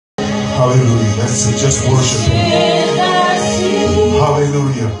Hallelujah. That's it. Just worship Him.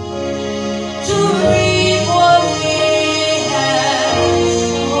 Hallelujah.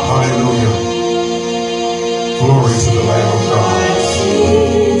 Hallelujah. Glory to the Lamb of God.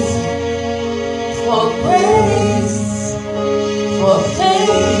 For grace, for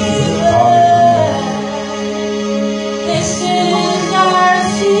favor, this is our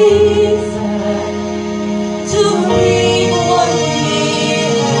season to reap what we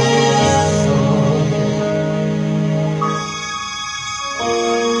have sown.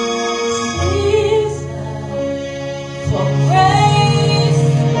 Season for grace,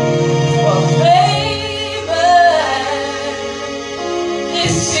 for favor,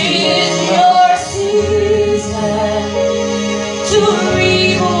 this is your season to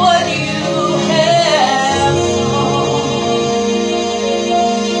reap what you have sown.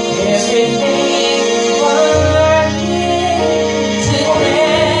 Everything's working together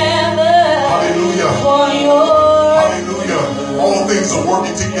for your Hallelujah. All things are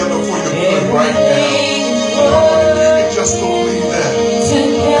working together for your good right now. Come on, if you can just believe that.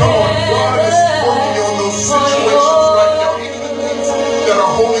 Come on, God is working on those situations right now. Even the things that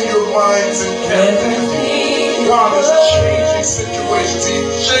are holding your minds in captivity. God is changing situations.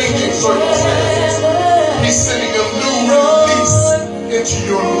 He's changing circumstances. He's sending a new release into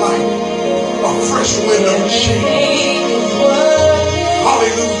your life. A fresh wind of change.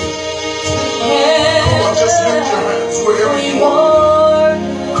 Hallelujah. Come on, just lift your hands wherever you are.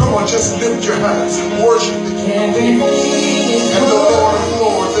 Come on, just lift your hands and worship the King of Kings and the Lord of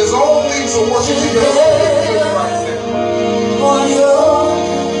Lords. As all things are working together for your good right now.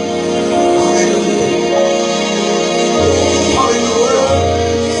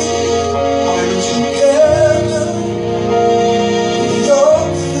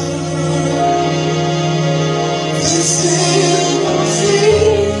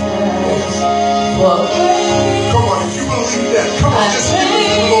 Come on, if you believe that, come on, just give Him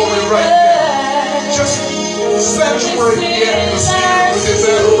the glory right now. Just saturate the atmosphere with His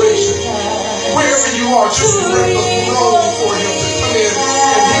adoration. Wherever you are, just rent the throne for Him to come in,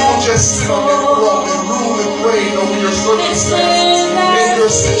 and He will just sit on that throne and rule and reign over your circumstances and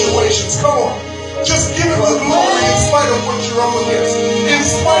your situations. Come on, just give Him the glory in spite of what you're up against, in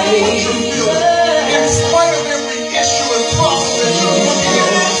spite of what you're feeling, in spite of every issue and problem that you're looking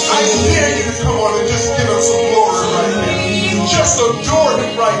at. I dare you to come on and just give Him some glory right now. Just adore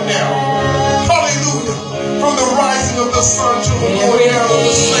Him right now. Hallelujah. From the rising of the sun to the going down of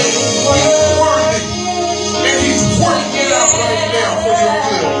the same, He's worthy. And He's working it out right now for your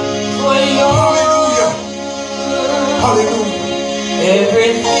good. Hallelujah. Hallelujah.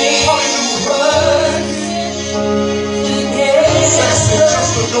 Everything. Hallelujah. That's it.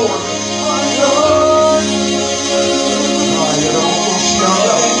 Just adore Him.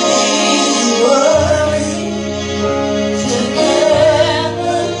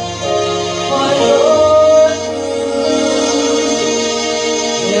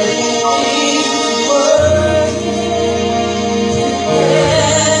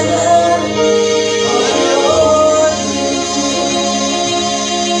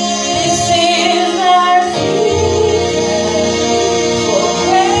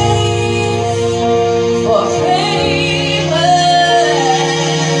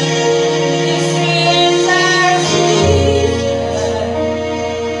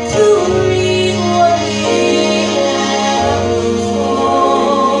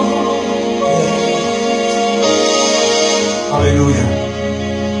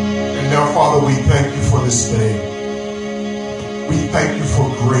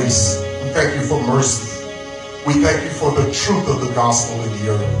 Truth of the gospel in the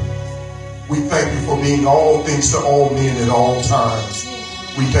earth. We thank you for being all things to all men at all times.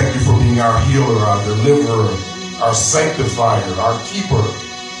 We thank you for being our healer, our deliverer, our sanctifier, our keeper.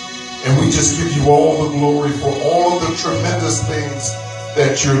 And we just give you all the glory for all of the tremendous things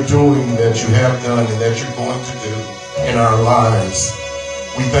that you're doing, that you have done, and that you're going to do in our lives.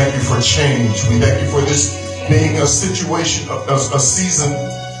 We thank you for change. We thank you for this being a situation, a season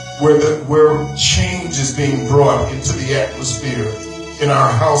where change is being brought into the atmosphere in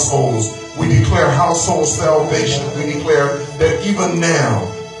our households. We declare household salvation. We declare that even now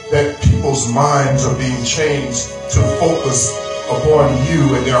that people's minds are being changed to focus upon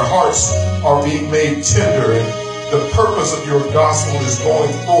you, and their hearts are being made tender, and the purpose of your gospel is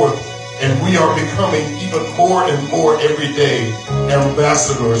going forth, and we are becoming even more and more every day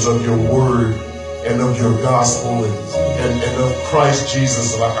ambassadors of your word and of your gospel and of Christ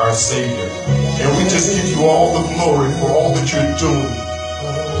Jesus, our Savior. And we just give you all the glory for all that you're doing.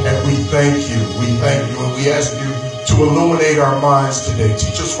 And we thank you. We thank you. And we ask you to illuminate our minds today.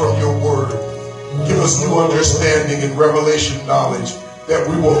 Teach us from your word. Give us new understanding and revelation knowledge that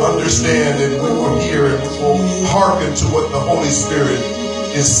we will understand and we will hear and we will hearken to what the Holy Spirit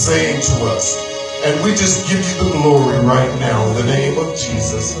is saying to us. And we just give you the glory right now in the name of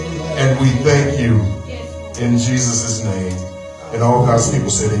Jesus. And we thank you in Jesus' name. And all God's people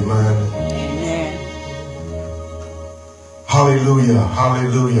said amen. Amen. Hallelujah.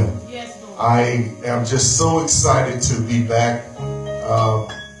 Hallelujah. I am just so excited to be back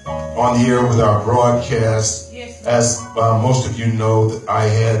on the air with our broadcast. As most of you know, that I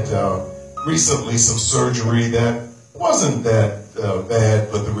had recently some surgery that wasn't that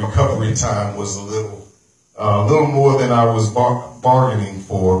bad, but the recovery time was a little more than I was bargaining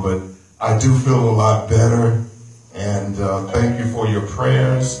for. But I do feel a lot better, and thank you for your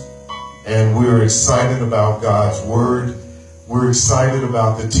prayers. And we're excited about God's word. We're excited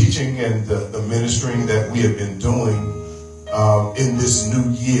about the teaching and the ministering that we have been doing in this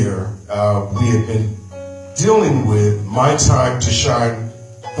new year. We have been dealing with My Time to Shine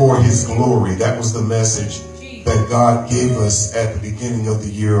for His Glory. That was the message that God gave us at the beginning of the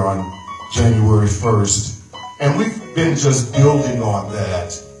year on January 1st. And we've been just building on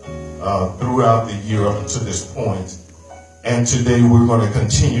that throughout the year up to this point. And today we're going to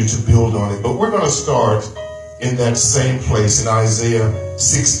continue to build on it. But we're going to start in that same place in Isaiah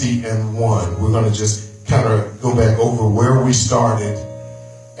 60 and 1. We're going to just kind of go back over where we started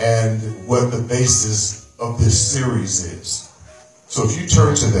and what the basis of this series is. So if you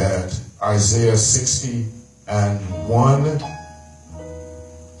turn to that, Isaiah 60 and 1.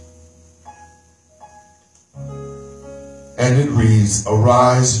 And it reads,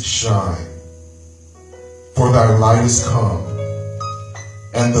 "Arise, shine, for thy light is come,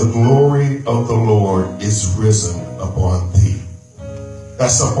 and the glory of the Lord is risen upon thee."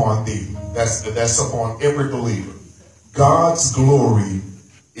 That's upon thee. That's upon every believer. God's glory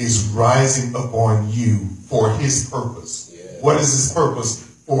is rising upon you for His purpose. What is His purpose?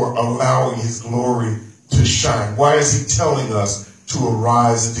 For allowing His glory to shine. Why is He telling us to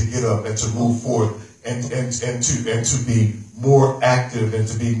arise and to get up and to move forth and to be more active and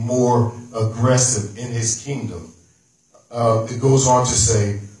to be more aggressive in His kingdom? It goes on to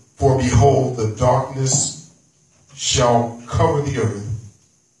say, "For behold, the darkness shall cover the earth,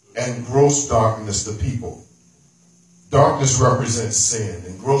 and gross darkness the people." Darkness represents sin,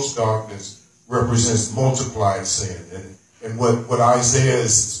 and gross darkness represents multiplied sin. And what Isaiah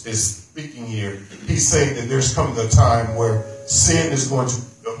is speaking here, he's saying that there's coming a time where sin is going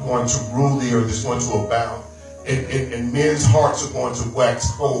to rule the earth, is going to abound, and men's hearts are going to wax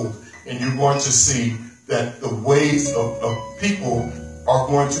cold, and you're going to see that the ways of people are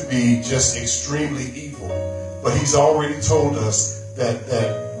going to be just extremely evil. But He's already told us that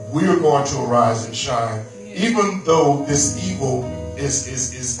we're going to arise and shine. Even though this evil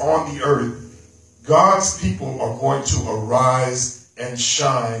is on the earth, God's people are going to arise and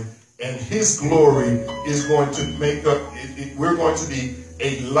shine, and His glory is going to make up, we're going to be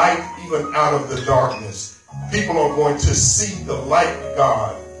a light even out of the darkness. People are going to see the light of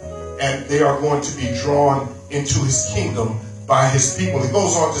God, and they are going to be drawn into His kingdom by His people. It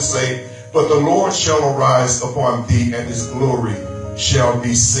goes on to say, "But the Lord shall arise upon thee, and His glory shall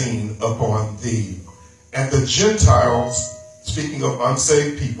be seen upon thee. And the Gentiles," speaking of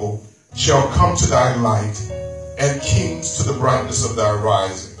unsaved people, "shall come to thy light, and kings to the brightness of thy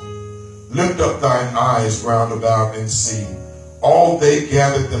rising. Lift up thine eyes round about and see. All they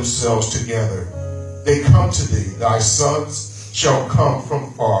gathered themselves together. They come to thee. Thy sons shall come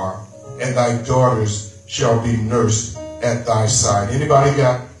from far, and thy daughters shall be nursed at thy side." Anybody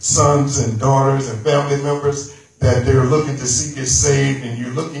got sons and daughters and family members that they're looking to see get saved, and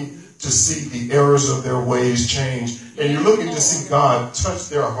you're looking to see the errors of their ways change, and you're looking to see God touch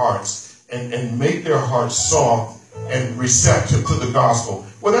their hearts and make their hearts soft and receptive to the gospel?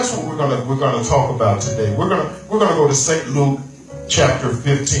 Well, that's what we're gonna talk about today. We're gonna go to St. Luke chapter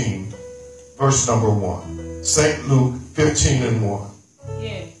 15, verse number 1. St. Luke 15 and 1.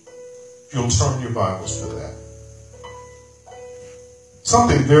 Yeah. If you'll turn your Bibles to that.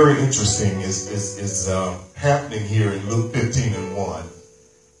 Something very interesting is happening here in Luke 15 and 1.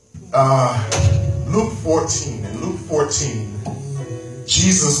 Luke 14. In Luke 14,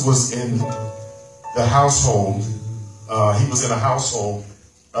 Jesus was in the household. He was in a household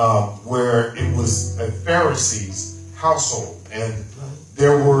where it was a Pharisee's household, and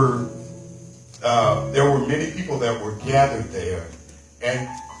there were many people that were gathered there, and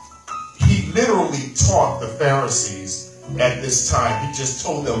He literally taught the Pharisees at this time. He just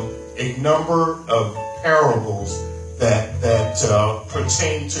told them a number of parables that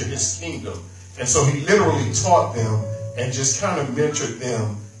pertain to His kingdom. And so he literally taught them and just kind of mentored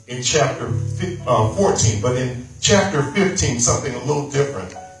them in chapter 14. But in chapter 15, something a little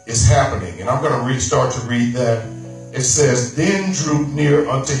different is happening. And I'm going to start to read that. It says, "Then drew near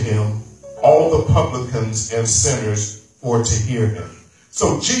unto him all the publicans and sinners for to hear him."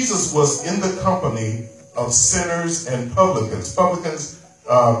 So Jesus was in the company of sinners and publicans. Publicans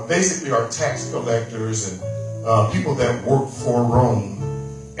basically are tax collectors and people that work for Rome.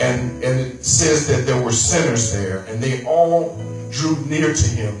 And it says that there were sinners there, and they all drew near to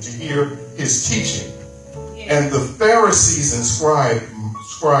him to hear his teaching. And the Pharisees and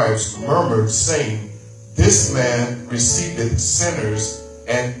scribes murmured, saying, "This man receiveth sinners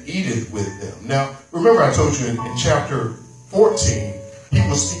and eateth with them." Now, remember I told you in chapter 14, he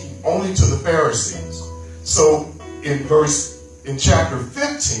was speaking only to the Pharisees. So in chapter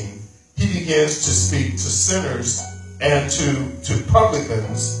 15, he begins to speak to sinners and to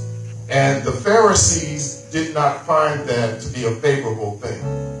publicans, and the Pharisees did not find that to be a favorable thing.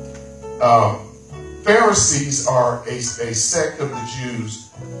 Pharisees are a sect of the Jews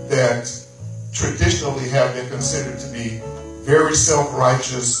that traditionally have been considered to be very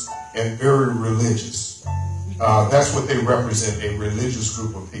self-righteous and very religious. That's what they represent, a religious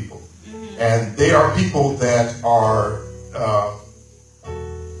group of people. And they are people that are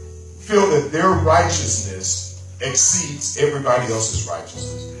feel that their righteousness exceeds everybody else's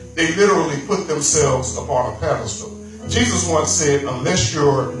righteousness. They literally put themselves upon a pedestal. Jesus once said, unless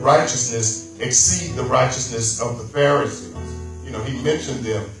your righteousness exceeds the righteousness of the Pharisees, he mentioned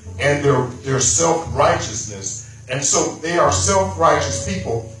them and their self-righteousness. And so they are self-righteous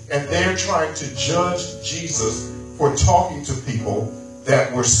people, and they're trying to judge Jesus for talking to people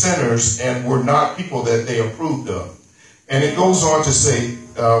that were sinners and were not people that they approved of. And it goes on to say,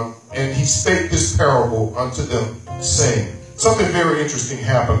 and he spake this parable unto them, saying, something very interesting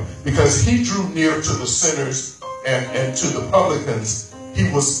happened, because he drew near to the sinners and to the publicans. He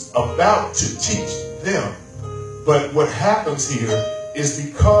was about to teach them. But what happens here is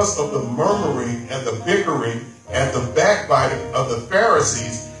because of the murmuring and the bickering and the backbiting of the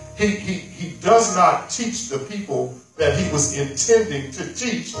Pharisees, he does not teach the people that he was intending to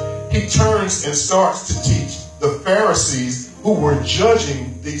teach. He turns and starts to teach the Pharisees who were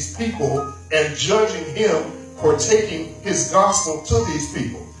judging these people and judging him for taking his gospel to these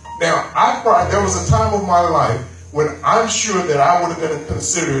people. Now, there was a time of my life when I'm sure that I would have been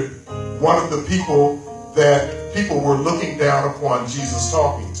considered one of the people that people were looking down upon Jesus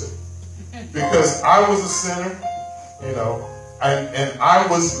talking to. Because I was a sinner, and I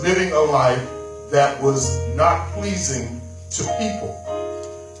was living a life that was not pleasing to people.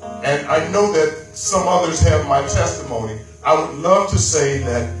 And I know that some others have my testimony. I would love to say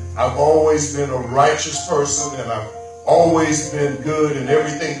that I've always been a righteous person and I've always been good in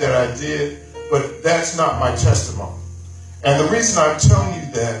everything that I did, but that's not my testimony. And the reason I'm telling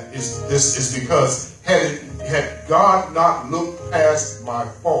you that is because had God not looked past my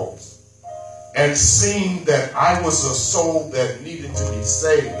faults and seen that I was a soul that needed to be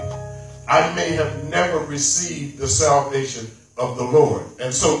saved, I may have never received the salvation of the Lord.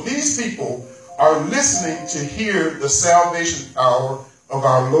 And so these people are listening to hear the salvation power of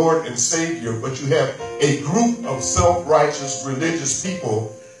our Lord and Savior, but you have a group of self-righteous religious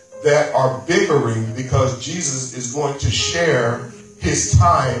people that are bickering because Jesus is going to share his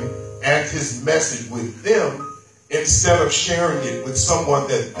time and his message with them instead of sharing it with someone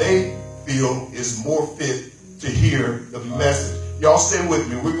that they feel is more fit to hear the message. Y'all stay with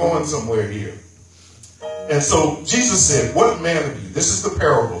me. We're going somewhere here. And so Jesus said, what man of you, this is the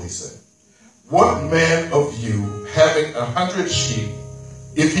parable, he said, what man of you, having 100 sheep,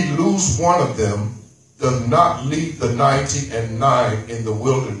 if he lose one of them, does not leave the 99 in the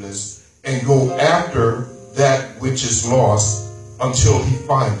wilderness and go after that which is lost until he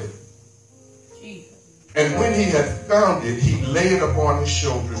find it? And when he had found it, he laid it upon his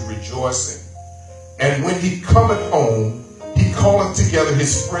shoulders, rejoicing. And when he cometh home, he calleth together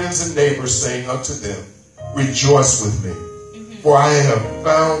his friends and neighbors, saying unto them, rejoice with me, for I have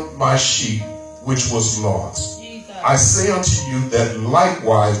found my sheep which was lost. I say unto you that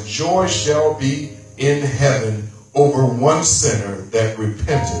likewise joy shall be in heaven over one sinner that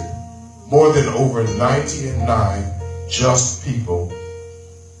repented, more than over 99 just people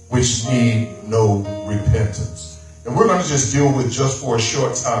which need no repentance. And we're going to just deal with just for a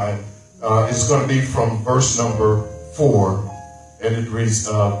short time. It's going to be from verse number 4, and it reads,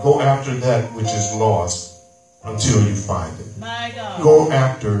 go after that which is lost until you find it. My God. Go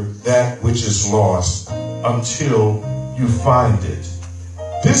after that which is lost until you find it.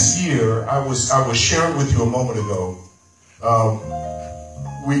 This year, I was sharing with you a moment ago,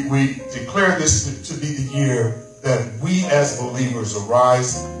 we declare this to be the year that we as believers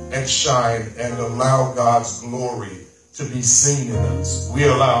arise and shine and allow God's glory to be seen in us. We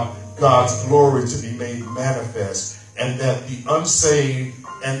allow God's glory to be made manifest, and that the unsaved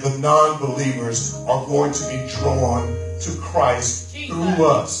and the non-believers are going to be drawn to Christ through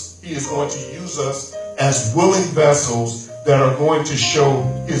us. He is going to use us as willing vessels that are going to show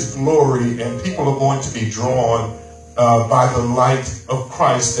his glory, and people are going to be drawn by the light of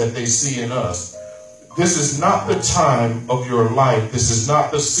Christ that they see in us. This is not the time of your life. This is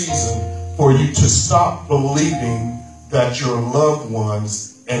not the season for you to stop believing that your loved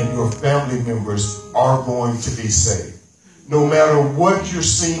ones and your family members are going to be saved. No matter what you're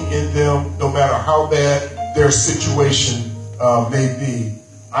seeing in them, no matter how bad their situation may be,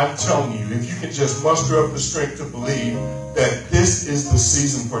 I'm telling you, if you can just muster up the strength to believe that this is the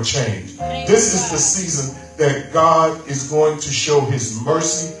season for change. This is the season that God is going to show his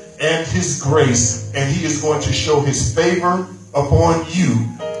mercy and his grace, and he is going to show his favor upon you,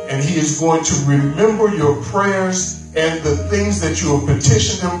 and he is going to remember your prayers and the things that you have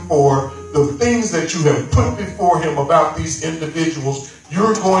petitioned him for, the things that you have put before him about these individuals.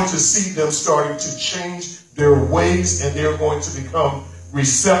 You're going to see them starting to change their ways, and they're going to become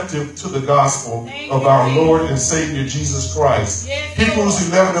receptive to the gospel of our Lord and Savior Jesus Christ. Hebrews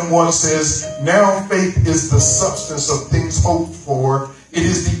 11:1 says, now faith is the substance of things hoped for. It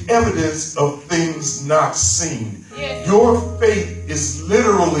is the evidence of things not seen. Your faith is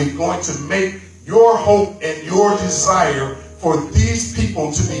literally going to make your hope and your desire for these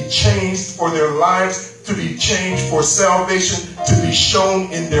people to be changed, for their lives to be changed, for salvation to be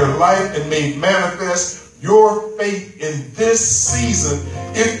shown in their life and made manifest. Your faith in this season,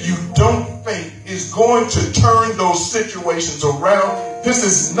 if you don't faint, is going to turn those situations around. This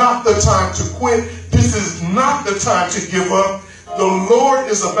is not the time to quit. This is not the time to give up. The Lord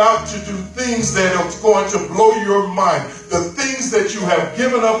is about to do things that are going to blow your mind. The things that you have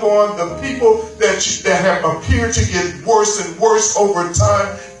given up on, the people that have appeared to get worse and worse over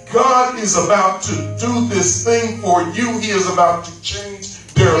time, God is about to do this thing for you. He is about to change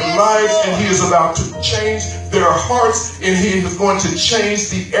their lives, and he is about to change their hearts, and he is going to change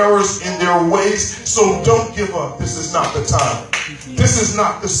the errors in their ways. So don't give up. This is not the time. This is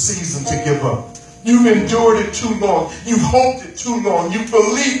not the season to give up. You've endured it too long. You hoped it too long. You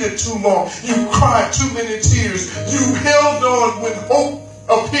believed it too long. You cried too many tears. You held on when hope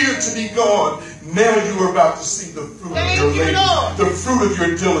appeared to be gone. Now you are about to see the fruit of your labor, the fruit of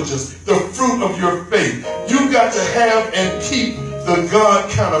your diligence, the fruit of your faith. You've got to have and keep the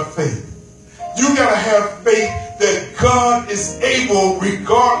God kind of faith. You got to have faith that God is able,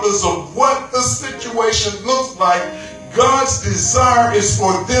 regardless of what the situation looks like. God's desire is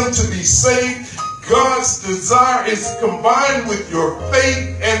for them to be saved. God's desire is combined with your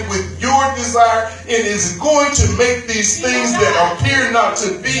faith and with your desire. It is going to make these things that appear not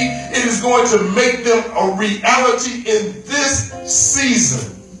to be, it is going to make them a reality in this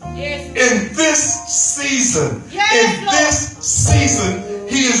season. In this season. In this season,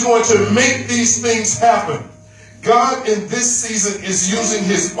 he is going to make these things happen. God in this season is using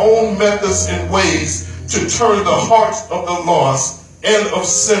his own methods and ways to turn the hearts of the lost and of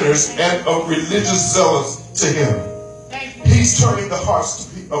sinners and of religious zealots to him. He's turning the hearts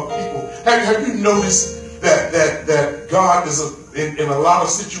of people. Have you noticed that God is in a lot of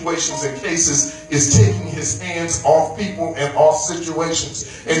situations and cases is taking his hands off people and off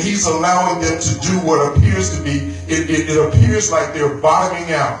situations, and he's allowing them to do what appears to be, it appears like they're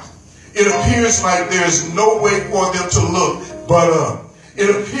bottoming out. It appears like there's no way for them to look but up. It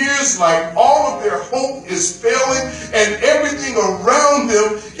appears like all of their hope is failing and everything around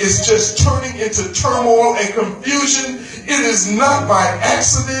them is just turning into turmoil and confusion. It is not by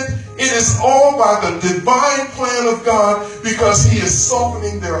accident. It is all by the divine plan of God, because he is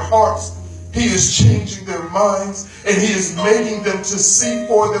softening their hearts. He is changing their minds, and he is making them to see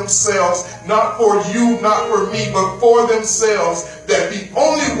for themselves, not for you, not for me, but for themselves, that the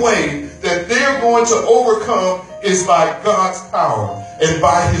only way that they're going to overcome is by God's power and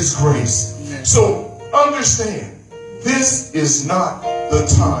by his grace. Amen. So understand, this is not the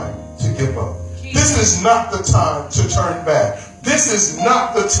time to give up. This is not the time to turn back. This is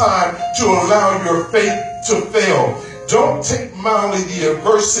not the time to allow your faith to fail. Don't take mildly the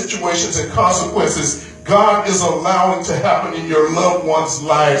adverse situations and consequences God is allowing to happen in your loved ones'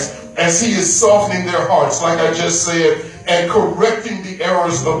 lives as he is softening their hearts, like I just said, and correcting the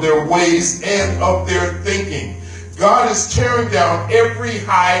errors of their ways and of their thinking. God is tearing down every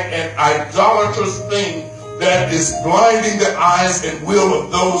high and idolatrous thing that is blinding the eyes and will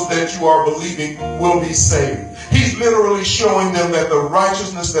of those that you are believing will be saved. He's literally showing them that the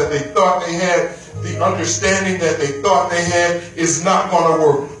righteousness that they thought they had, the understanding that they thought they had, is not going to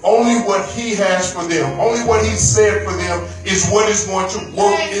work. Only what he has for them, only what he said for them is what is going to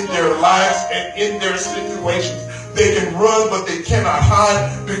work in their lives and in their situations. They can run, but they cannot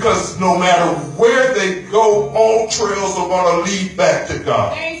hide, because no matter where they go, all trails are going to lead back to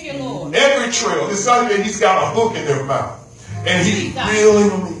God. Thank you, Lord. Every trail. It's not that he's got a hook in their mouth. And he's reeling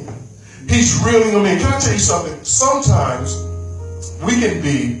them in. He's reeling them in. Can I tell you something? Sometimes we can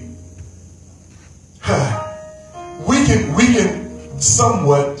be, we can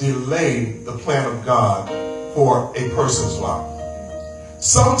somewhat delay the plan of God for a person's life.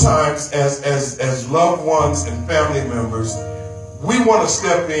 Sometimes as loved ones and family members, we want to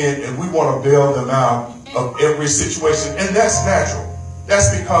step in and we want to bail them out of every situation. And that's natural. That's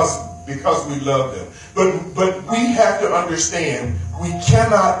because we love them. But we have to understand, we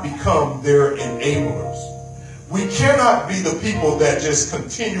cannot become their enablers. We cannot be the people that just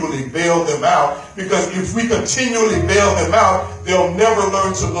continually bail them out, because if we continually bail them out, they'll never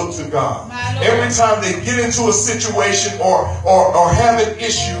learn to look to God. Every time they get into a situation or have an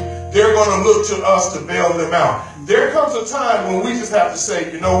issue, they're going to look to us to bail them out. There comes a time when we just have to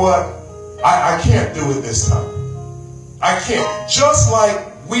say, you know what? I can't do it this time. I can't. Just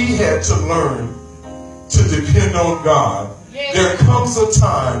like we had to learn to depend on God, there comes a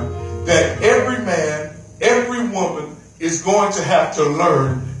time that every man, every woman is going to have to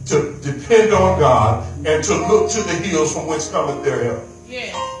learn to depend on God and to look to the hills from which cometh their help.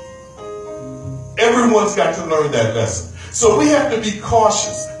 Yeah. Everyone's got to learn that lesson. So we have to be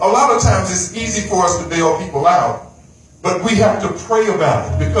cautious. A lot of times it's easy for us to bail people out, but we have to pray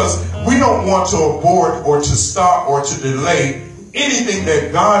about it, because we don't want to abort or to stop or to delay anything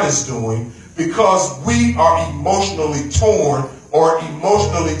that God is doing, because we are emotionally torn or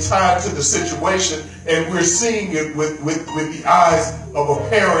emotionally tied to the situation, and we're seeing it with the eyes of a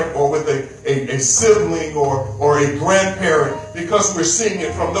parent or with a sibling or a grandparent, because we're seeing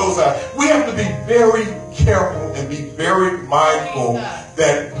it from those eyes. We have to be very careful and be very mindful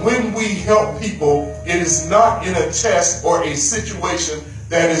that when we help people, it is not in a test or a situation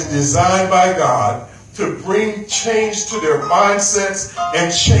that is designed by God to bring change to their mindsets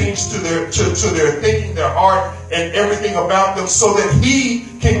and change to their thinking, their heart, and everything about them, so that he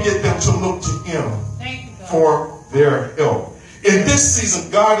can get them to look to him for their help. In this season,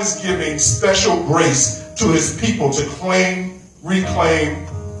 God is giving special grace to his people to reclaim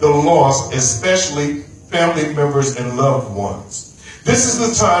the lost, especially family members and loved ones. This is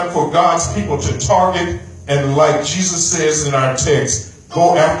the time for God's people to target, and like Jesus says in our text,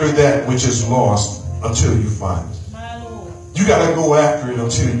 go after that which is lost until you find it. You got to go after it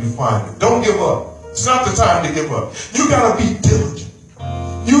until you find it. Don't give up. It's not the time to give up. You got to be diligent.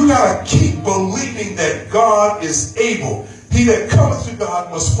 You got to keep believing that God is able. He that cometh to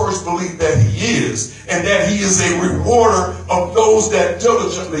God must first believe that he is, and that he is a rewarder of those that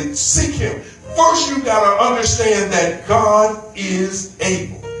diligently seek him. First, you got to understand that God is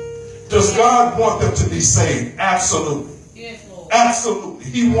able. Does God want them to be saved? Absolutely. Yes, Lord. Absolutely.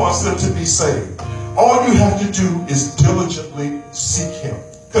 He wants them to be saved. All you have to do is diligently seek him.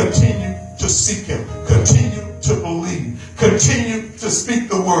 Continue to seek him. Continue to believe. Continue to speak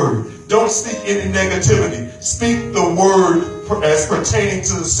the word. Don't speak any negativity. Speak the word as pertaining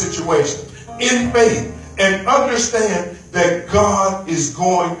to the situation in faith, and understand that God is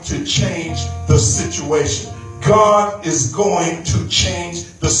going to change the situation. God is going to change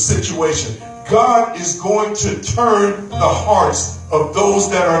the situation. God is going to turn the hearts of those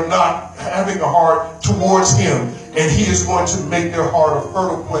that are not having a heart towards him, and he is going to make their heart a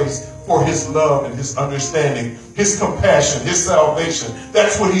fertile place for his love and his understanding, his compassion, his salvation.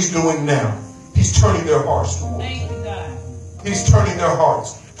 That's what he's doing now. He's turning their hearts towards him. He's turning their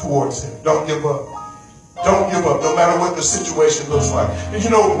hearts towards him. Don't give up. Don't give up, no matter what the situation looks like. And you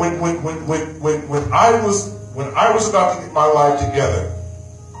know, when I was about to get my life together,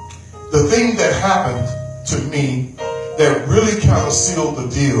 the thing that happened to me that really kind of sealed the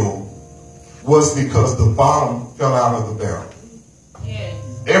deal was because the bottom fell out of the barrel. Yes.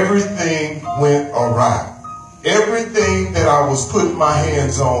 Everything went awry. Everything that I was putting my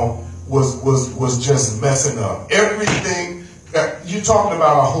hands on was just messing up. Everything that you're talking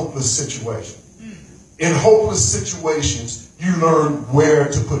about, a hopeless situation. In hopeless situations, you learn where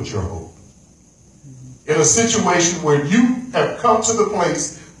to put your hope. In a situation where you have come to the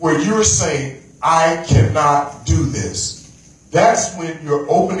place where you're saying, I cannot do this, that's when you're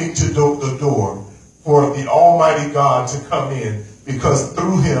opening to the door for the Almighty God to come in, because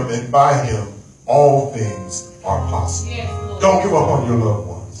through him and by him, all things are possible. Yes, don't give up on your loved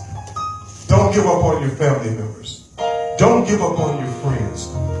ones. Don't give up on your family members. Don't give up on your friends.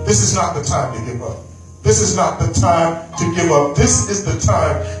 This is not the time to give up. This is not the time to give up. This is the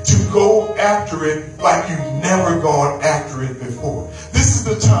time to go after it like you've never gone after it before. This is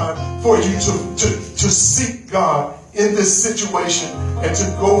the time for you to seek God in this situation and to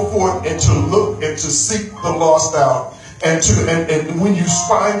go forth and to look and to seek the lost out. And when you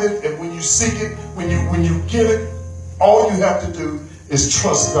find it and when you seek it, when you get it, all you have to do is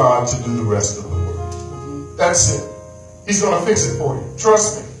trust God to do the rest of the work. That's it. He's going to fix it for you.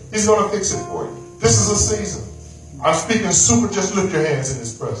 Trust me. He's going to fix it for you. This is a season. I'm speaking just lift your hands in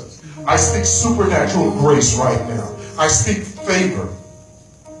His presence. I speak supernatural grace right now. I speak favor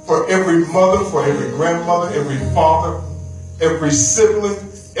for every mother, for every grandmother, every father, every sibling,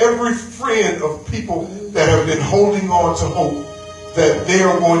 every friend of people that have been holding on to hope that they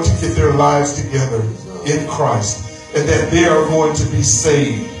are going to get their lives together in Christ and that they are going to be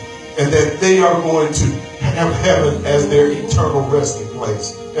saved and that they are going to have heaven as their eternal resting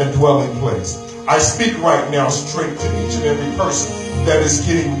place and dwelling place. I speak right now strength to each and every person that is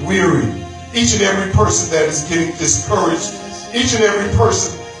getting weary, each and every person that is getting discouraged, each and every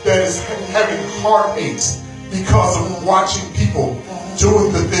person that is having heartaches because of watching people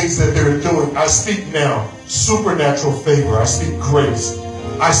doing the things that they're doing. I speak now supernatural favor. I speak grace.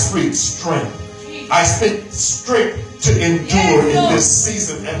 I speak strength. I speak strength to endure in this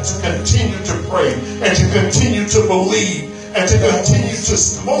season and to continue to pray and to continue to believe and to continue to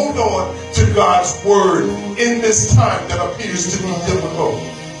hold on to God's word in this time that appears to be difficult.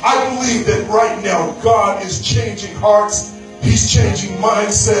 I believe that right now God is changing hearts, He's changing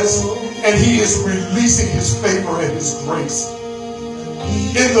mindsets, and He is releasing His favor and His grace.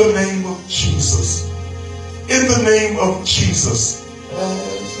 In the name of Jesus. In the name of Jesus.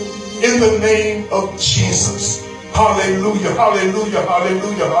 In the name of Jesus. Hallelujah, hallelujah,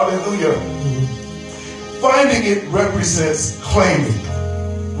 hallelujah, hallelujah. Finding it represents claiming,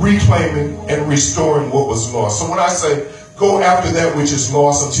 reclaiming, and restoring what was lost. So when I say go after that which is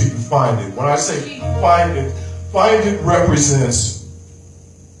lost until you find it, when I say find it represents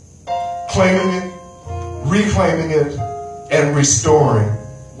claiming it, reclaiming it, and restoring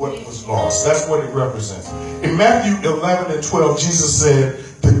what was lost. That's what it represents. In Matthew 11 and 12, Jesus said,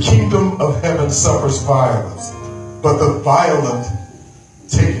 the kingdom of heaven suffers violence, but the violent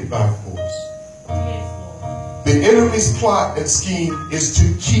take it by force. The enemy's plot and scheme is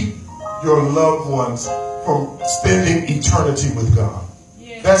to keep your loved ones from spending eternity with God.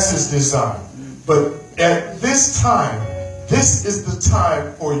 That's his design. But at this time, this is the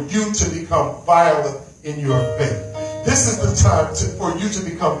time for you to become violent in your faith. This is the time for you to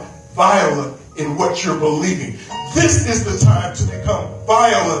become violent in what you're believing. This is the time to become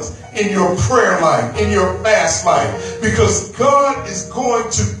violent in your prayer life, in your fast life, because God is going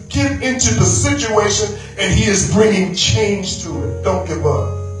to get into the situation and He is bringing change to it. Don't give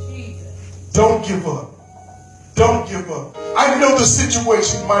up. Don't give up. Don't give up. I know the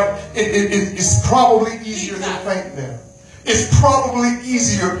situation it's probably easier to faint now. It's probably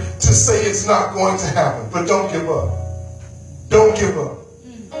easier to say it's not going to happen, but don't give up. Don't give up.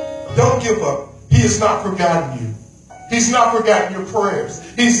 Don't give up. He has not forgotten you. He's not forgotten your prayers.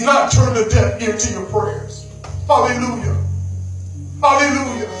 He's not turned a deaf ear to your prayers. Hallelujah.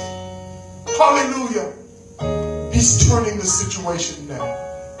 Hallelujah. Hallelujah. He's turning the situation now.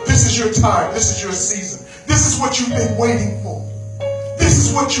 This is your time. This is your season. This is what you've been waiting for. This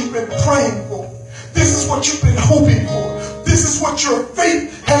is what you've been praying for. This is what you've been hoping for. This is what your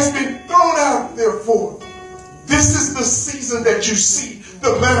faith has been thrown out there for. This is the season that you see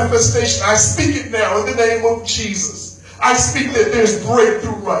the manifestation. I speak it now in the name of Jesus. I speak that there's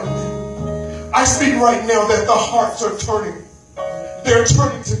breakthrough right now. I speak right now that the hearts are turning. They're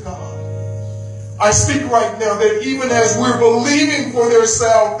turning to God. I speak right now that even as we're believing for their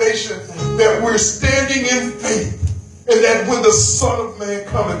salvation, that we're standing in faith. And that when the Son of Man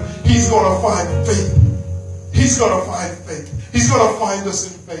cometh, He's going to find faith. He's going to find faith. He's going to find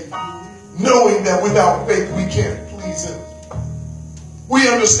us in faith. Knowing that without faith we can't please Him. We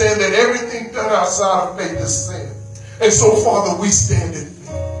understand that everything done outside of faith is sin. And so, Father, we stand in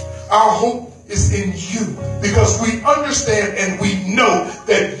faith. Our hope is in you because we understand and we know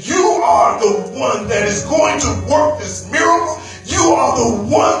that you are the one that is going to work this miracle. You are the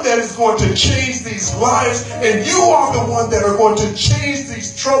one that is going to change these lives, and you are the one that are going to change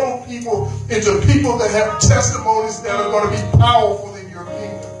these troubled people into people that have testimonies that are going to be powerful in your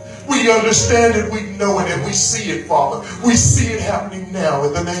kingdom. We understand it, we know it, and we see it, Father. We see it happening now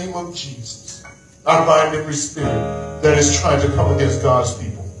in the name of Jesus. I bind every spirit that is trying to come against God's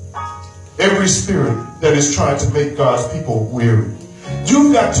people. Every spirit that is trying to make God's people weary.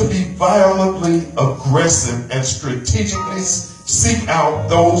 You've got to be violently aggressive and strategically seek out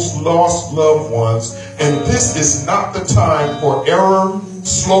those lost loved ones. And this is not the time for error,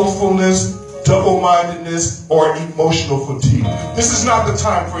 slowfulness, double-mindedness, or emotional fatigue. This is not the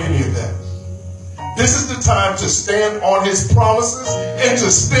time for any of that. This is the time to stand on his promises and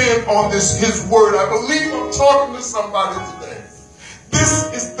to stand on his word. I believe I'm talking to somebody today.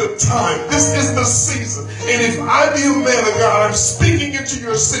 This is the time. This is the season. And if I be a man of God, I'm speaking into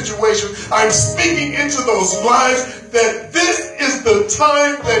your situation. I'm speaking into those lives that this is the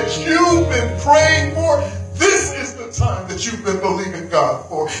time that you've been praying for. This is the time that you've been believing God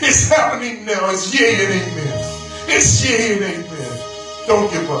for. It's happening now. It's yea and amen. It's yea and amen.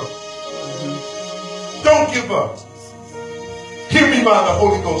 Don't give up. Don't give up. Hear me by the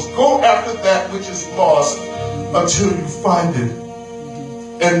Holy Ghost. Go after that which is lost until you find it.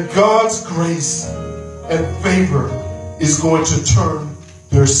 And God's grace and favor is going to turn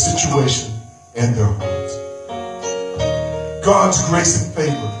their situation and their hearts. God's grace and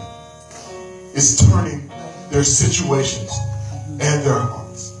favor is turning their situations and their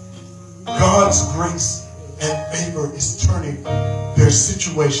hearts. God's grace and favor is turning their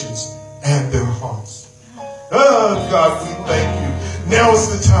situations and their hearts. Oh, God, we thank you. Now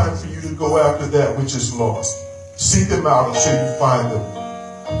is the time for you to go after that which is lost. Seek them out until you find them.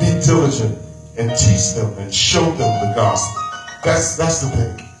 Be diligent and teach them and show them the gospel. That's the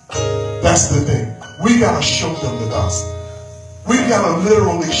thing. That's the thing. We got to show them the gospel. We've got to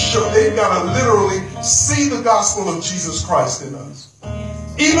literally show, they've got to literally see the gospel of Jesus Christ in us.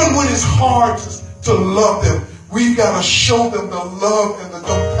 Even when it's hard to love them, we've got to show them the love and the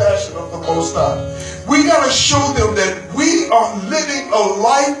compassion of the Most High. We got to show them that we are living a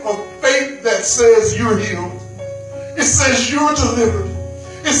life of faith that says you're healed. It says you're delivered.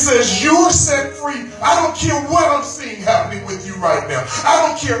 It says you're set free. I don't care what I'm seeing happening with you right now. I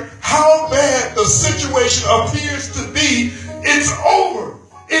don't care how bad the situation appears to be. It's over.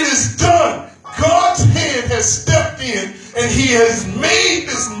 It is done. God's hand has stepped in and he has made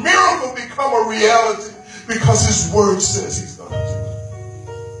this miracle become a reality because his word says he's going to do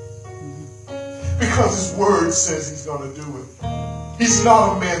it. Because his word says he's going to do it. He's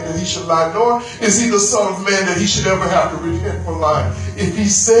not a man that he should lie, nor is he the son of man that he should ever have to repent for lying. If he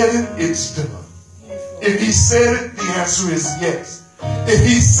said it, it's done. If he said it, the answer is yes. If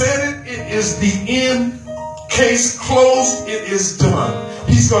he said it, it is the end. Case closed, it is done.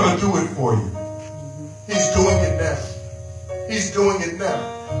 He's going to do it for you. He's doing it now. He's doing it now.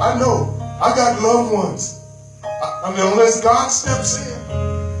 I know. I got loved ones. I mean, unless God steps in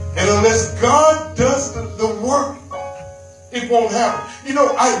and unless God does the work, it won't happen. You know,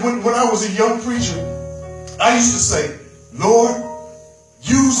 when I was a young preacher, I used to say, Lord,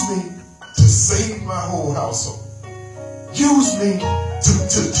 use me to save my whole household. Use me to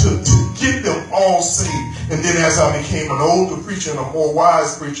get them all saved. And then as I became an older preacher and a more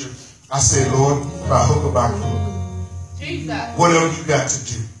wise preacher, I said, Lord, by hook or by crook, whatever you got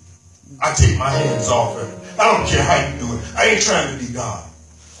to do, I take my hands off of it. I don't care how you do it. I ain't trying to be God.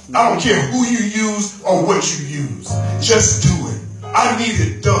 I don't care who you use or what you use. Just do it. I need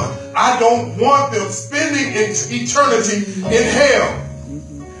it done. I don't want them spending eternity in hell.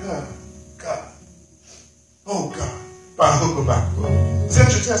 God. Oh, God. By hook or by crook. Is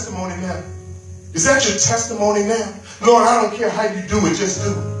that your testimony now? Is that your testimony now? Lord, I don't care how you do it. Just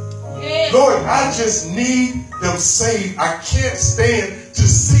do it. Yeah. Lord, I just need them saved. I can't stand to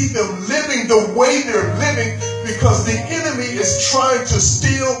see them living the way they're living because the enemy is trying to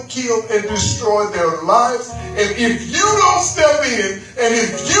steal, kill, and destroy their lives. And if you don't step in and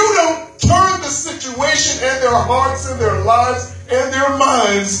if you don't turn the situation and their hearts and their lives and their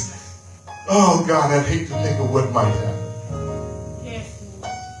minds, oh God, I'd hate to think of what might happen.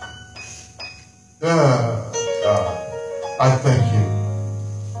 God, I thank you.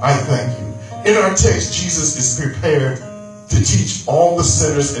 I thank you. In our text, Jesus is prepared to teach all the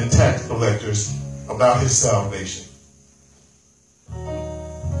sinners and tax collectors about his salvation.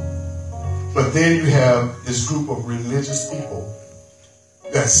 But then you have this group of religious people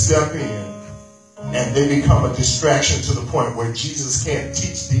that step in and they become a distraction to the point where Jesus can't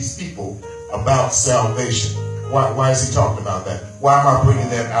teach these people about salvation. Why is he talking about that? Why am I bringing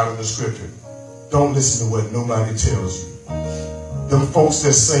that out of the scripture? Don't listen to what nobody tells you. Them folks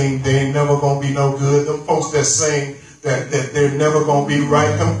that's saying they ain't never going to be no good. Them folks that's saying that they're never going to be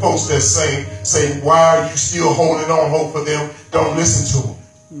right. Them folks that's saying, why are you still holding on hope for them? Don't listen to them.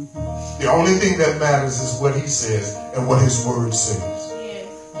 The only thing that matters is what he says and what his word says.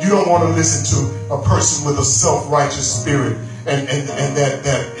 You don't want to listen to a person with a self-righteous spirit and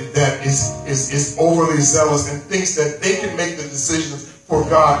that is overly zealous and thinks that they can make the decisions for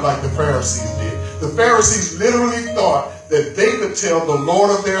God like the Pharisees did. The Pharisees literally thought that they could tell the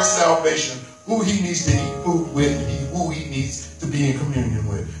Lord of their salvation who he needs to eat food with, who he needs to be in communion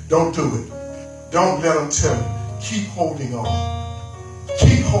with. Don't do it. Don't let them tell you. Keep holding on.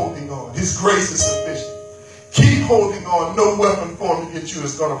 Keep holding on. His grace is sufficient. Keep holding on. No weapon formed against you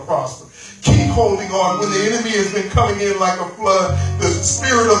is going to prosper. Keep holding on. When the enemy has been coming in like a flood, the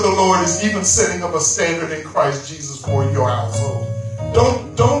Spirit of the Lord is even setting up a standard in Christ Jesus for your household.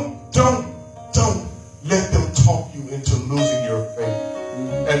 Don't let them talk you into losing your faith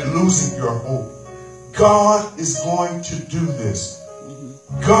and losing your hope. God is going to do this.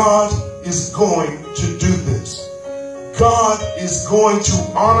 God is going to do this. God is going to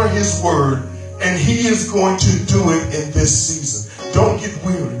honor his word, and he is going to do it in this season. Don't get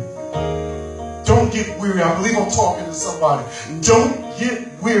weary. Don't get weary. I believe I'm talking to somebody. Don't get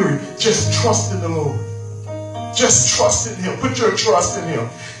weary. Just trust in the Lord. Just trust in him. Put your trust in him.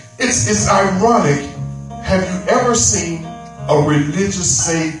 It's ironic. Have you ever seen a religious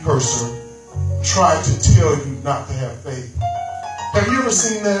saved person try to tell you not to have faith? Have you ever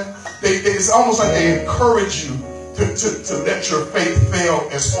seen that? It's almost like they encourage you to let your faith fail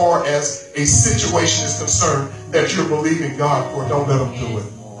as far as a situation is concerned that you're believing God for. Don't let them do it.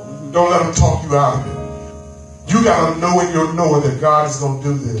 Don't let them talk you out of it. You got to know in your knower that God is going to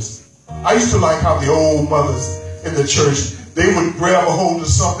do this. I used to like how the old mothers in the church, they would grab a hold of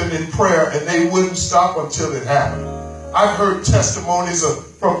something in prayer and they wouldn't stop until it happened. I've heard testimonies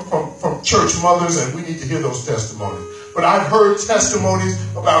from church mothers, and we need to hear those testimonies. But I've heard testimonies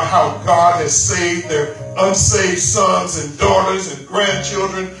about how God has saved their unsaved sons and daughters and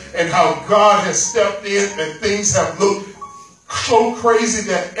grandchildren, and how God has stepped in and things have looked so crazy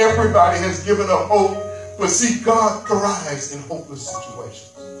that everybody has given up hope. But see, God thrives in hopeless situations.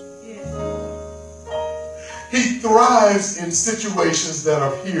 He thrives in situations that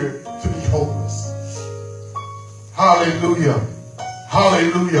appear to be hopeless. Hallelujah.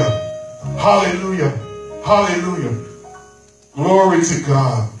 Hallelujah. Hallelujah. Hallelujah. Glory to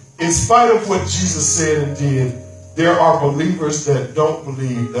God. In spite of what Jesus said and did, there are believers that don't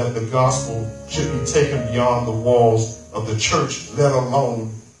believe that the gospel should be taken beyond the walls of the church, let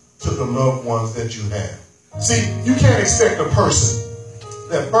alone to the loved ones that you have. See, you can't expect a person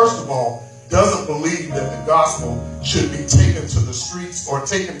that, first of all, doesn't believe that the gospel should be taken to the streets or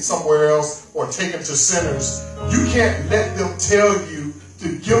taken somewhere else or taken to sinners. You can't let them tell you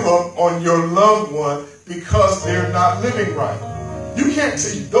to give up on your loved one because they're not living right. You can't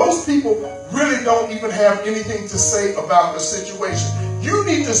tell you. Those people really don't even have anything to say about the situation. You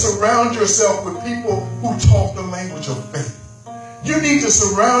need to surround yourself with people who talk the language of faith. You need to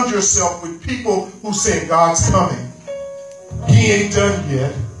surround yourself with people who say God's coming. He ain't done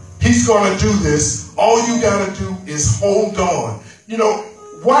yet. He's going to do this. All you got to do is hold on. You know,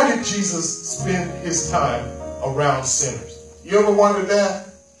 why did Jesus spend his time around sinners? You ever wondered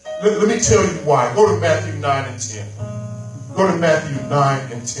that? Let me tell you why. Go to Matthew 9 and 10. Go to Matthew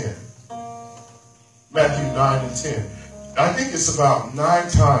 9 and 10. Matthew 9 and 10. I think it's about 9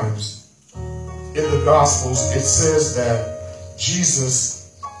 times in the Gospels it says that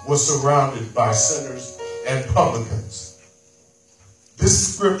Jesus was surrounded by sinners and publicans.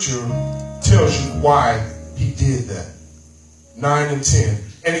 This scripture tells you why he did that. 9 and 10.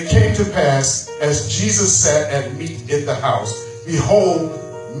 And it came to pass, as Jesus sat at meat in the house, behold,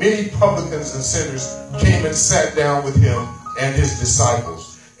 many publicans and sinners came and sat down with him and his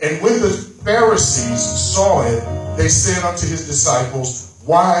disciples. And when the Pharisees saw it, they said unto his disciples,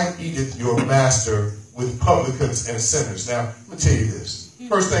 why eateth your master with publicans and sinners? Now, let me tell you this.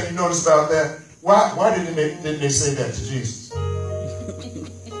 First thing you notice about that, why didn't they say that to Jesus?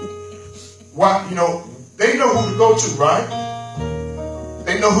 Why, you know, they know who to go to, right?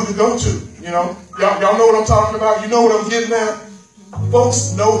 They know who to go to, you know. Y'all know what I'm talking about? You know what I'm getting at?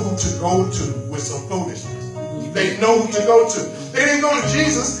 Folks know who to go to with some foolishness. They know who to go to. They didn't go to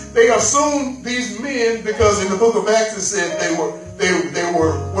Jesus. They assumed these men, because in the book of Acts it said they were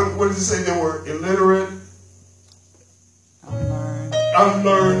what did it say? They were illiterate,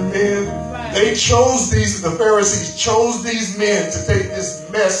 unlearned men. Right. They chose the Pharisees chose these men to take this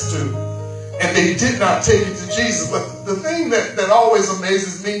mess to. And they did not take it to Jesus. But the thing that always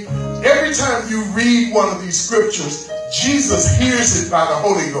amazes me, every time you read one of these scriptures, Jesus hears it by the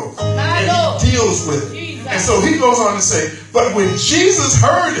Holy Ghost. And he deals with it. And so he goes on to say, but when Jesus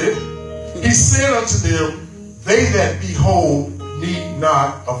heard it, he said unto them, they that be whole need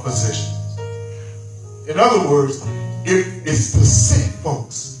not a physician. In other words, it's the sick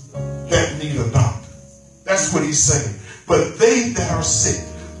folks that need a doctor. That's what he's saying. but they that are sick.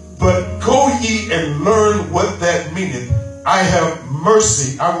 But go ye and learn what that meaneth. I have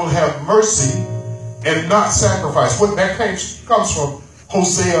mercy, I will have mercy and not sacrifice. What that comes from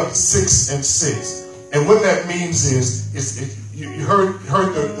Hosea 6:6. And what that means is you heard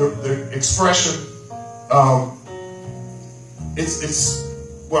the expression, well,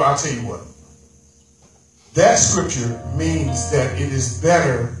 I'll tell you what. That scripture means that it is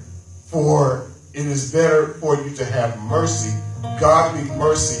better for you to have mercy, godly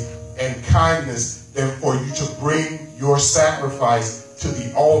mercy and kindness, than for you to bring your sacrifice to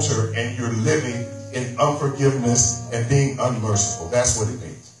the altar and you're living in unforgiveness and being unmerciful. That's what it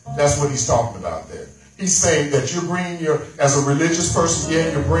means. That's what he's talking about there. He's saying that you're bringing as a religious person,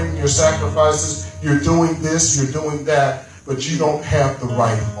 yeah, you're bringing your sacrifices, you're doing this, you're doing that, but you don't have the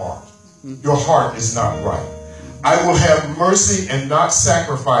right heart. Your heart is not right. I will have mercy and not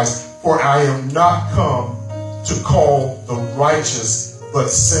sacrifice, for I am not come to call the righteous, but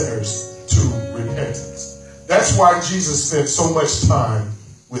sinners to repentance. That's why Jesus spent so much time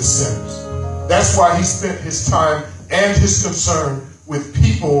with sinners. That's why he spent his time and his concern with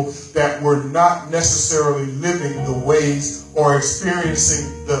people that were not necessarily living the ways or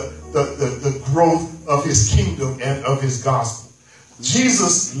experiencing the growth of his kingdom and of his gospel.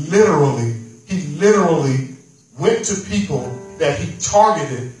 Jesus literally went to people that he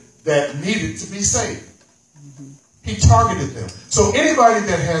targeted that needed to be saved. He targeted them. So anybody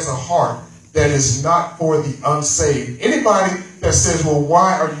that has a heart that is not for the unsaved, anybody that says, well,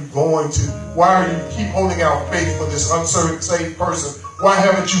 why are you keep holding out faith for this unsaved person? Why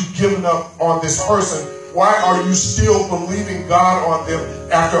haven't you given up on this person? Why are you still believing God on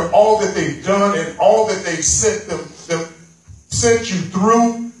them after all that they've done and all that they've sent you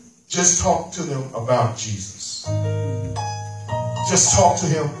through? Just talk to them about Jesus. Just talk to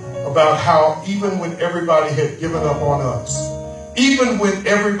him about how even when everybody had given up on us, even when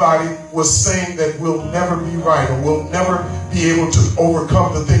everybody was saying that we'll never be right or we'll never be able to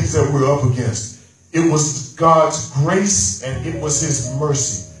overcome the things that we're up against, it was God's grace and it was his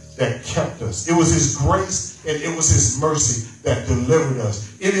mercy that kept us. It was his grace and it was his mercy that delivered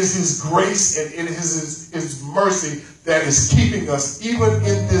us. It is his grace and it is his mercy that is keeping us even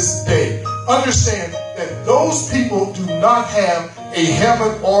in this day. Understand that those people do not have a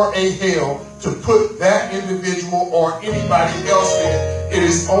heaven or a hell to put that individual or anybody else in. It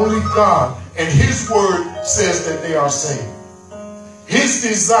is only God, and his word says that they are saved. His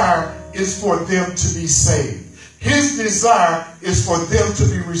desire is for them to be saved. His desire is for them to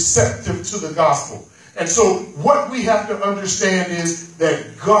be receptive to the gospel. And so what we have to understand is that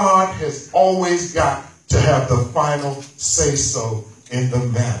God has always got to have the final say-so in the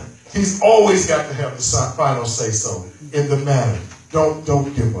matter. He's always got to have the final say-so in the matter. Don't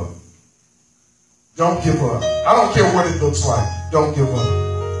give up. Don't give up. I don't care what it looks like. Don't give up.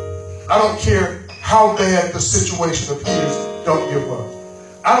 I don't care how bad the situation appears. Don't give up.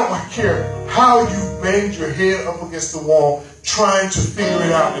 I don't care how you banged your head up against the wall trying to figure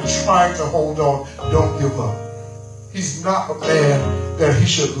it out and trying to hold on. Don't give up. He's not a man that he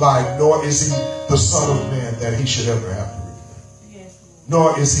should lie, nor is he the son of man that he should ever have to repent.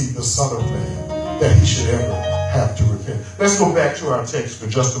 Nor is he the son of man that he should ever have to repent. Let's go back to our text for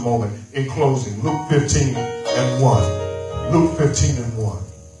just a moment in closing. Luke 15 and 1. Luke 15 and 1.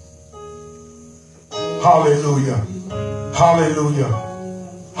 Hallelujah. Hallelujah.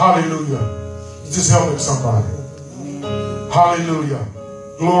 Hallelujah. Is this helping somebody? Hallelujah.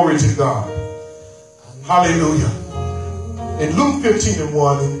 Glory to God. Hallelujah. In Luke 15 and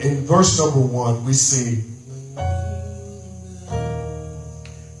 1, in verse number 1, we see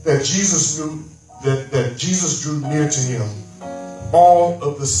that Jesus knew that Jesus drew near to him all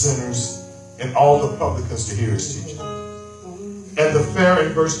of the sinners and all the publicans to hear his teaching. And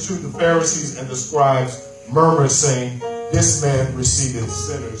in verse 2, the Pharisees and the scribes murmured, saying, this man receiveth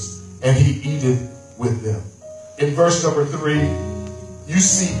sinners, and he eateth with them. In verse number 3, you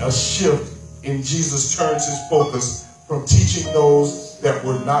see a shift in Jesus turns his focus from teaching those that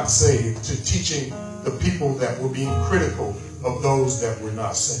were not saved to teaching the people that were being critical of those that were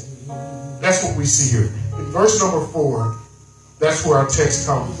not saved. That's what we see here. In verse number 4, that's where our text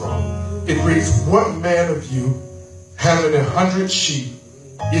comes from. It reads, what man of you, having 100 sheep,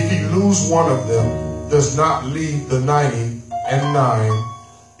 if he lose one of them, does not leave the 99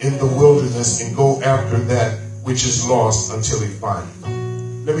 in the wilderness and go after that which is lost until he find it?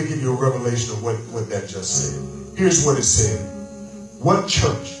 Let me give you a revelation of what that just said. Here's what it said. What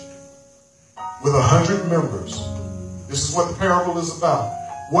church with 100 members, this is what the parable is about.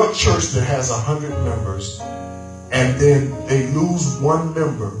 What church that has 100 members and then they lose one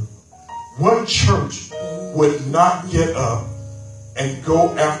member? What church would not get up and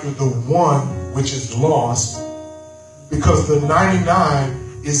go after the one which is lost, because the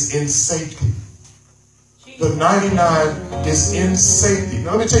 99 is in safety. The 99 is in safety.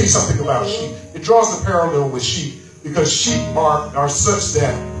 Now, let me tell you something about sheep. It draws the parallel with sheep, because sheep are such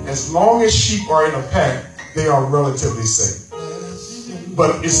that as long as sheep are in a pack, they are relatively safe.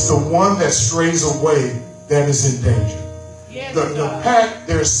 But it's the one that strays away that is in danger. The pack,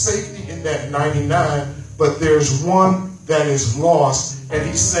 there's safety in that 99, but there's one that is lost, and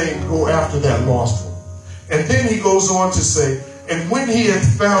he's saying, go after that lost one. And then he goes on to say, and when he had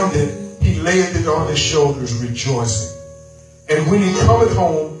found it, he layeth it on his shoulders, rejoicing. And when he cometh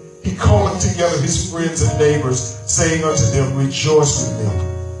home, he calleth together his friends and neighbors, saying unto them, rejoice with me,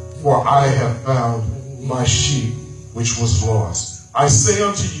 for I have found my sheep which was lost. I say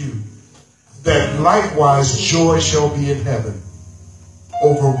unto you, that likewise joy shall be in heaven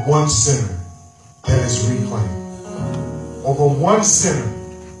over one sinner that is reclaimed. Over one sinner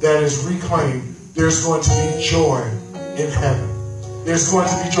that is reclaimed, there's going to be joy in heaven. There's going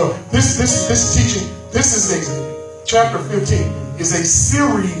to be joy. This teaching, chapter 15, is a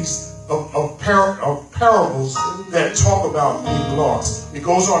series of parables that talk about being lost. It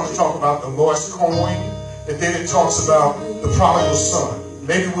goes on to talk about the lost coin, and then it talks about the prodigal son.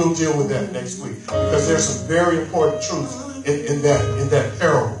 Maybe we'll deal with that next week, because there's some very important truths in that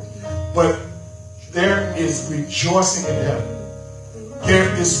parable. But there is rejoicing in heaven.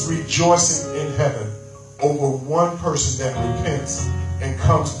 There is rejoicing in heaven over one person that repents and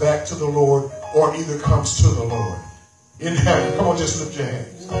comes back to the Lord, or either comes to the Lord in heaven. Come on, just lift your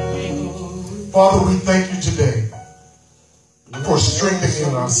hands. Father, we thank you today for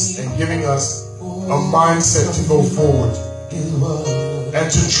strengthening us and giving us a mindset to go forward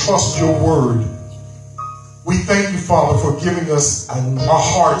and to trust your word. We thank you, Father, for giving us a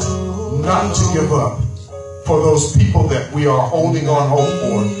heart not to give up for those people that we are holding on hope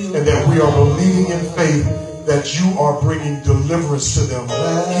for, and that we are believing in faith that you are bringing deliverance to them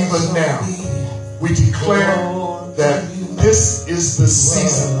even now. We declare that this is the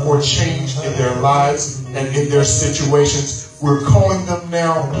season for change in their lives and in their situations. We're calling them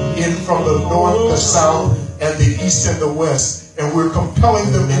now in from the north, the south, and the east and the west, and we're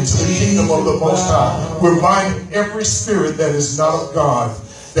compelling them into the kingdom of the Most High. We're binding every spirit that is not of God,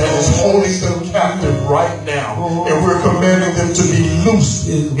 that is holding them captive right now. And we're commanding them to be loosed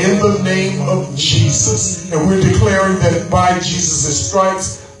in the name of Jesus. And we're declaring that by Jesus'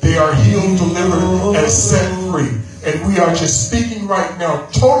 stripes, they are healed, delivered, and set free. And we are just speaking right now,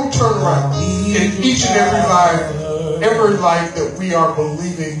 total turnaround in each and every life that we are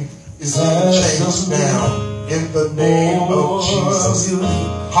believing is being changed now. In the name of Jesus.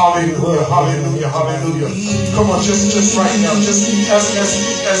 Hallelujah, hallelujah, hallelujah. Come on, just right now, just as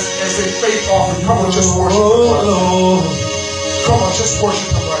a faith offering, come on, just worship him right now. Come on, just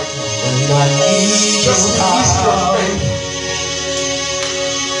worship him right now. Just release your faith.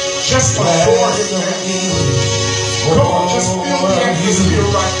 Just adore him now. Come on, just feel the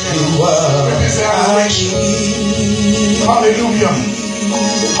atmosphere right now with his adoration. Hallelujah.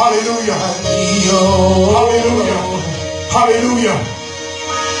 Hallelujah. Hallelujah. Hallelujah.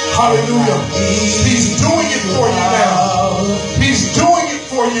 Hallelujah. He's doing it for you now. He's doing it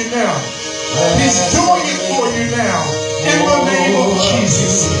for you now. He's doing it for you now. In the name of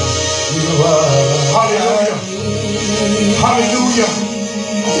Jesus. Hallelujah. Hallelujah.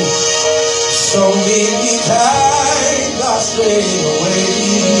 So many times I stayed away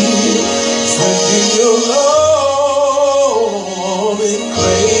from your love.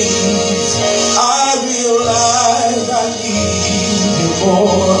 I realize I need you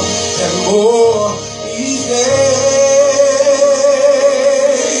more and more each day.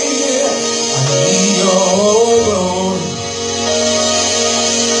 I need your glory.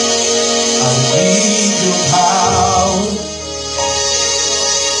 I need your power.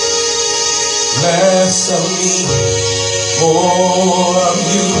 Less of me, more of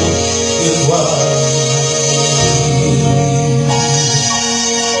you is what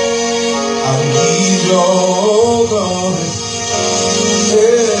your glory.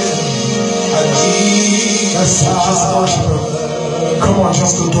 Yeah, I need just worship him. Come on,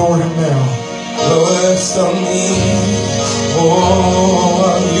 just adore him now. Less of me, more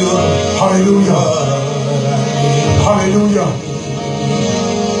of you. Hallelujah. Hallelujah.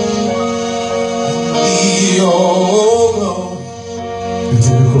 I need your glory.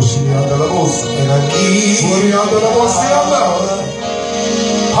 And I need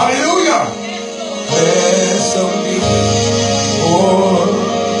hallelujah. Less of me, more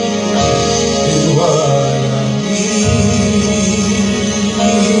is what I need.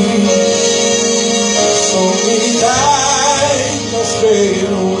 So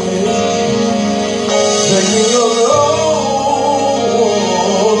away. Then you'll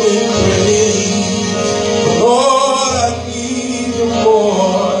only praise. But Lord, I need you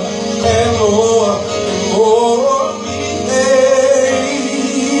more and more and more each day.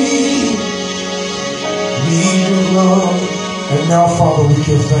 Need you, Lord. And now, Father, we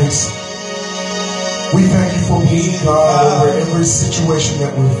give thanks. We thank you for being God over every situation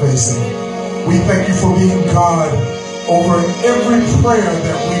that we're facing. We thank you for being God over every prayer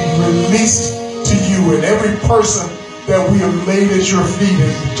that we've released to you and every person that we have laid at your feet,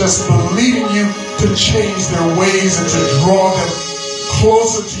 and just believing you to change their ways and to draw them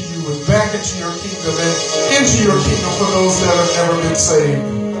closer to you and back into your kingdom and into your kingdom for those that have never been saved.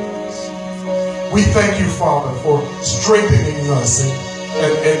 We thank you, Father, for strengthening us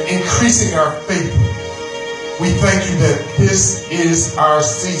and increasing our faith. We thank you that this is our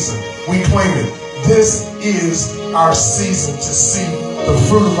season. We claim it. This is our season to see the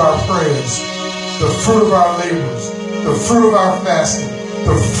fruit of our prayers, the fruit of our labors, the fruit of our fasting,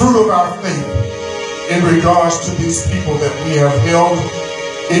 the fruit of our faith in regards to these people that we have held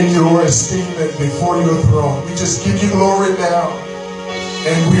in your esteem and before your throne. We just give you glory now,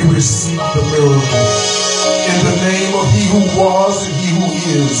 and we receive the miracle. In the name of he who was and he who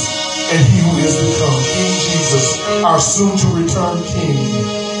is and he who is to come, King Jesus, our soon-to-return King,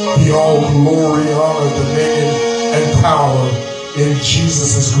 be all glory, honor, dominion, and power in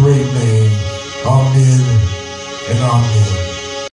Jesus' great name. Amen and amen.